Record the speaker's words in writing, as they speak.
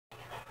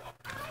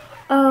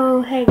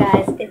Oh hey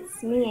guys,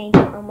 it's me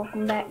Angel and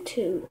welcome back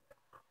to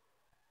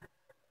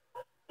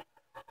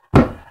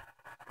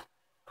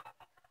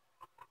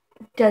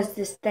Does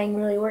This Thing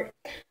Really Work?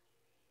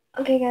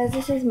 Okay guys,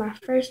 this is my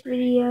first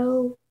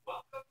video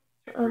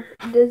of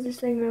Does This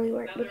Thing Really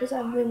Work because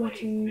I've been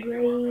watching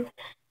Grave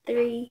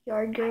 3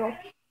 Yard Girl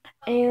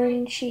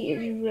and she is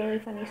really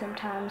funny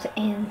sometimes,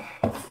 and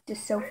it's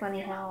just so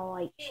funny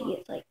how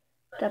she gets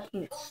stuff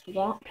and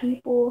swamp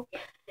people.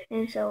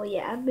 And so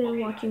yeah, I've been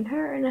watching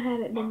her and I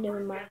haven't been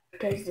doing my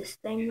Does This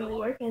Thing Really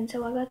Work, and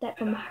so I got that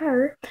from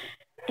her.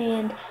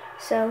 And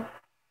so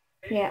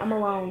yeah, I'm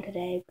alone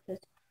today because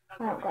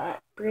I don't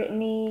got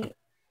Brittany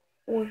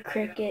or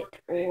Cricket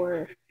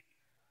or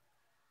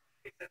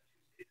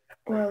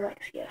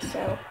Alexia.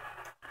 So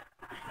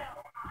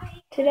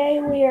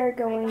today we are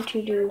going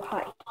to do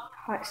hot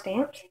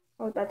stamps.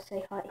 I was about to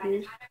say hot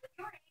hues.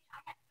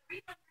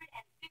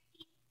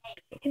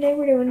 Today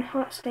we're doing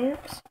hot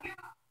stamps.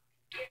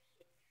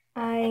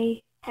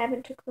 I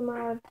haven't took them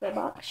out of the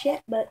box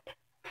yet,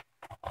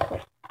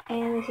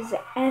 and this is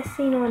as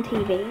seen on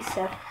TV,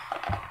 so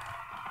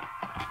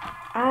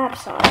I've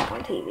saw it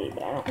on TV,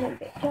 but I don't know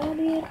if y'all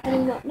did. I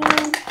do not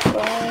know,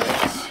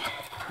 but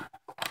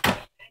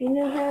you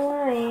know how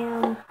I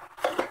am.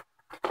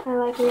 I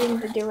like reading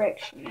the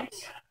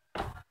directions.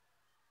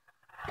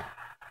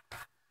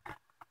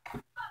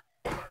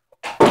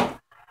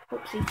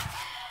 Oopsie.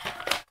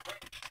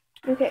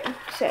 Okay,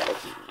 so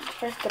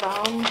first of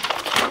all,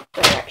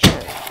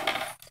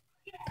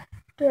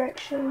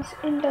 directions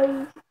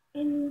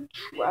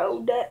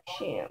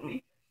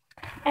introduction.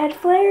 Add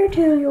flair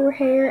to your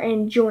hair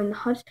and join the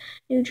hot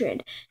new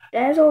trend.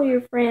 Dazzle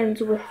your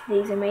friends with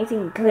these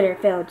amazing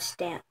glitter-filled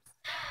stamps.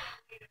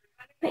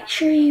 Make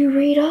sure you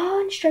read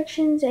all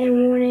instructions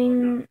and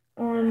warning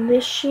on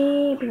this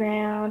sheet.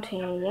 And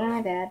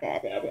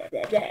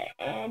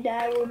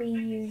I will be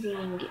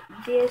using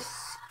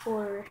this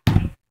for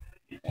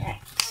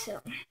that. So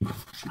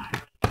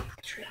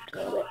tripped a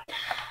little bit.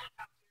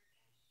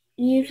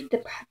 Use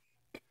the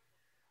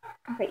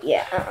okay,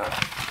 yeah.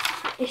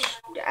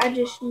 I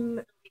just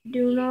do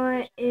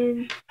not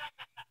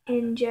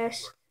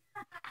ingest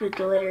the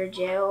glitter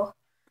gel.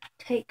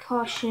 Take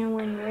caution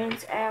when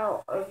rinse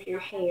out of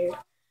your hair.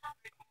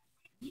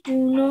 Do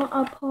not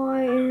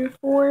apply in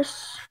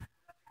force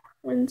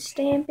when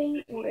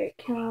stamping, or it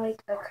can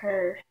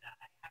occur.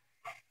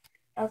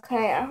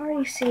 Okay, I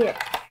already see it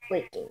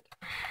leaking.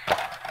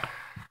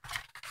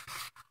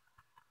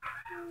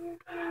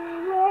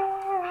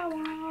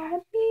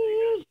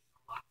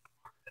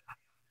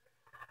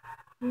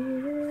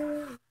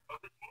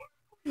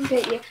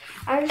 Okay, yeah,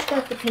 I just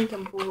got the pink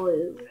and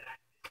blue,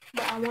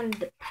 but I wanted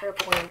the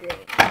purple and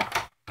green.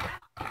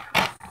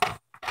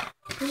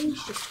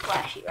 Green's just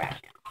flashy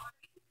right now.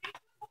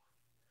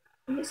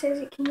 And it says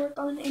it can work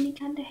on any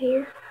kind of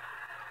hair.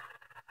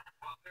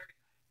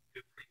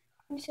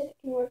 It said it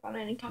can work on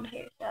any kind of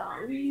hair, so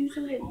I'm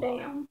using it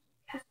down.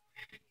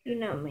 You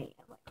know me,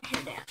 I like my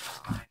hair down.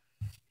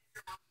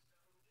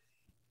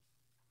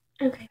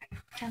 Okay,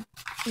 so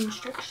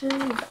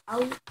instructions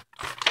out.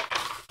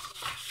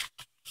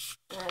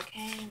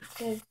 Okay, it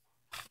says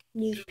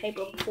use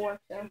paper before,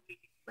 so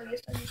I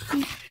guess I'll just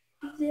use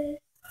this.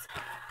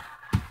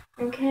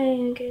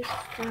 Okay, I guess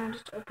I'll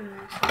just open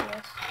this, I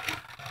guess.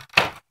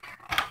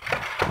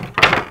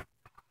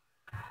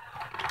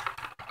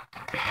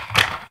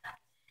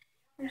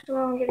 First of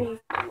all, I'm gonna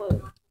use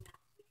glue.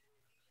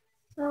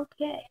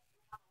 Okay.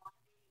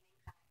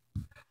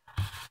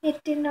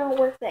 It did not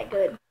work that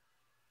good.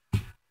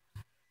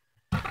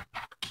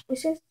 It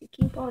says to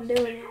keep on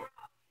doing it.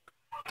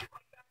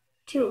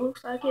 Two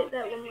looks like it,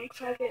 that one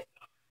looks like it.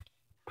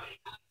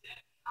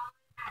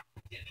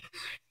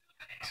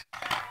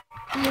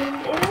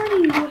 And it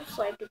already looks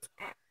like it's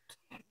out.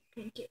 I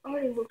think it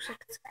already looks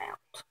like it's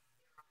out.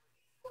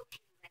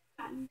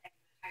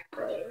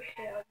 But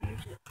okay, I'll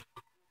use it.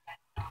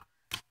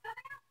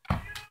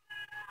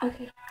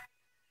 Okay.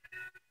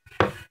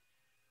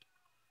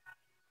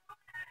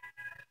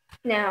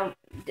 Now,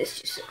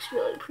 this just looks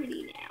really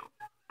pretty now.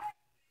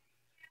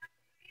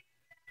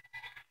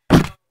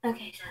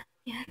 Okay, so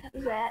yeah, that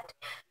was that.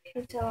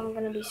 And so I'm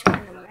gonna be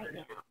sorting them right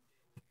now.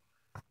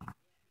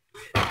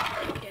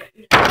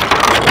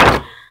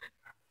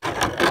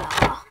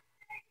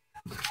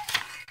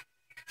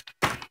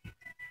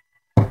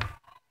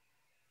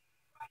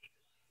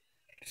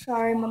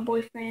 Sorry, my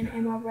boyfriend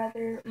and my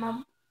brother,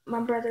 my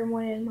brother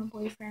wanted my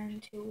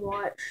boyfriend to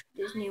watch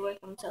Disney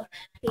with him, so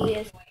he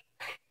is.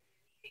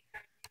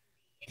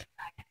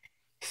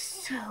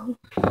 So,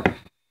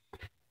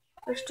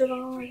 first of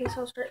all, I guess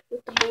I'll start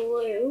with the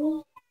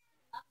blue.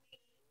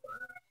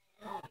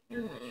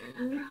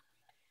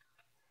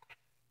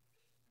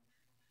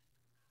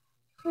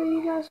 So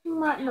you guys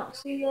might not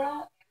see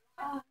that.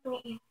 I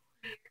don't know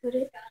where to put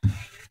it,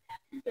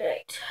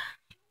 but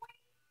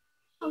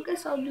I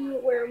guess I'll do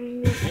it where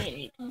me and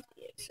you can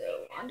see it.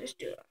 So I'll just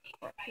do it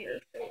right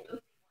here. So.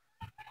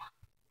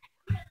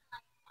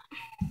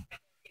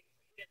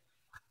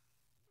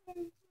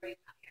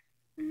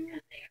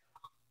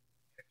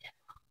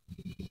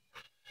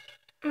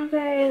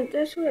 Okay,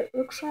 that's what it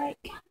looks like.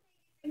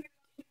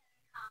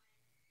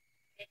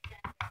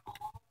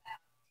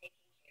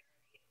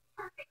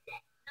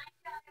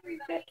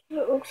 That's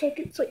what it looks like.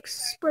 It's like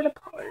spread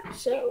apart.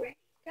 So,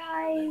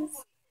 guys,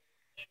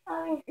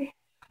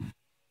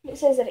 it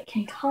says that it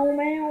can comb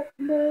out,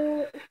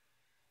 but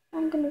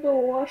I'm gonna go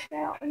wash it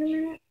out in a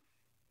minute.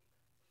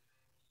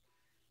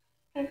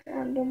 After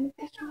I'm done with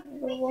this, I'm gonna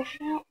go wash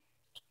it out.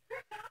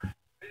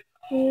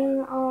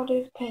 And I'll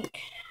do the pink.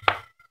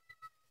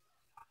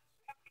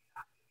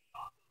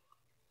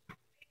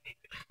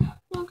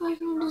 You guys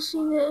need to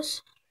see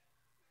this.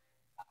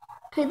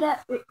 Okay,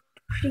 that looked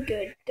pretty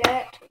good.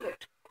 That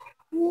looked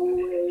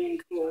really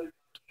cool.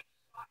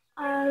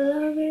 I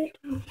love it.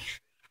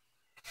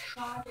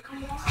 Try to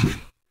come out.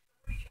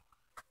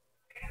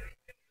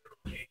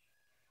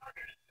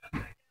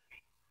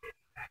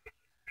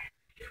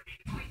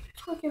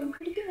 It's looking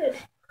pretty good.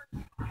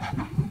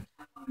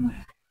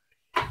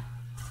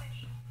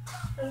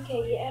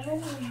 Okay, yeah,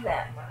 maybe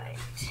that might.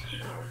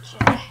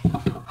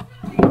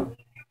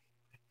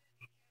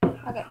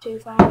 I got 2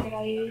 files that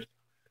I used.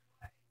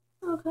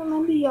 Okay,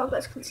 maybe y'all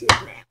guys can see it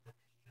now.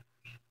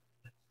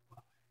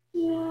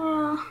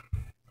 Yeah,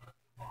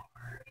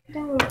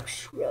 that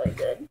looks really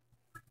good.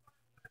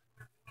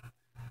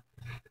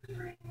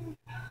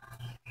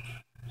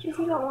 If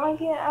you don't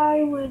like it,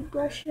 I would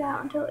brush it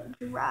out until it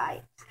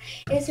dries.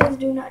 It says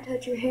do not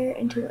touch your hair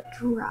until it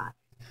dries.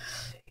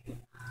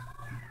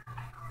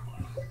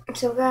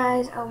 So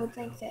guys, I would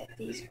think that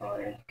these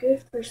are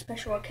good for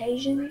special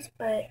occasions,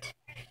 but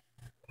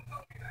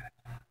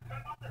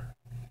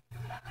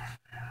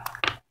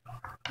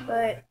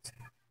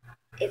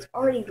it's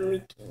already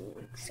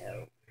leaking,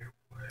 so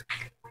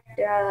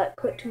did I like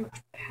put too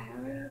much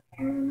powder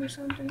on them or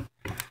something?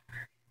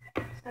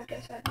 I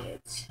guess I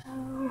did.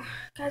 So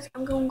guys,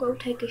 I'm gonna go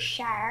take a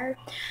shower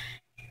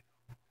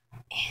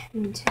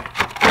and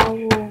I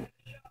will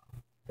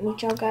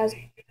meet y'all guys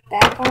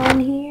back on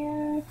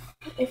here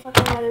if I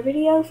got another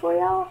video for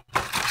y'all,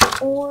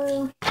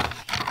 or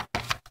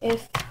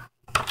if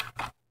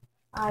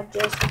I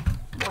just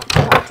want to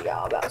talk to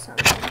y'all about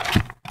something.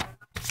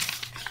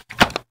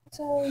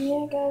 So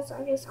yeah guys,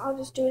 I guess I'll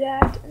just do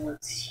that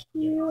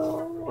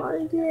until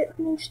I get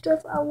new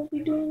stuff. I will be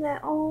doing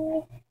that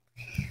all.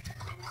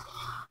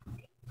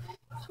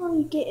 It's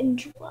already getting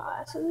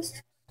dry, so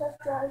this stuff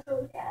dries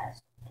really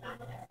fast.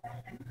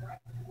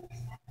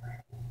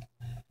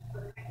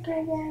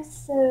 Okay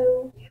guys,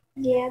 so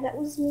yeah, that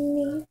was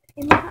me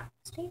in the hot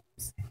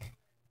states.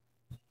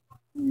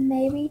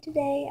 Maybe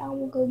today I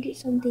will go get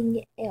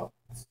something else.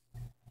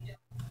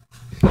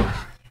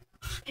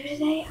 Maybe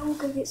today I will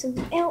go get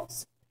something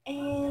else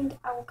and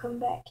I will come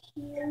back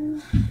here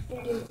and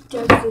do,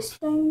 does this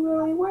thing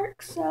really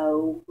work?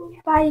 So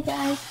bye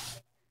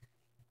guys.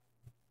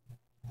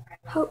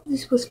 Hope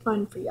this was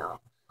fun for y'all.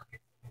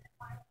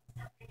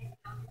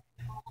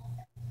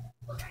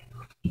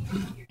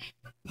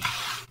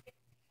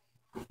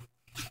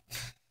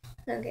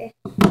 Okay.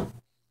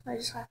 I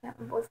just laughed at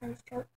my boyfriend's joke.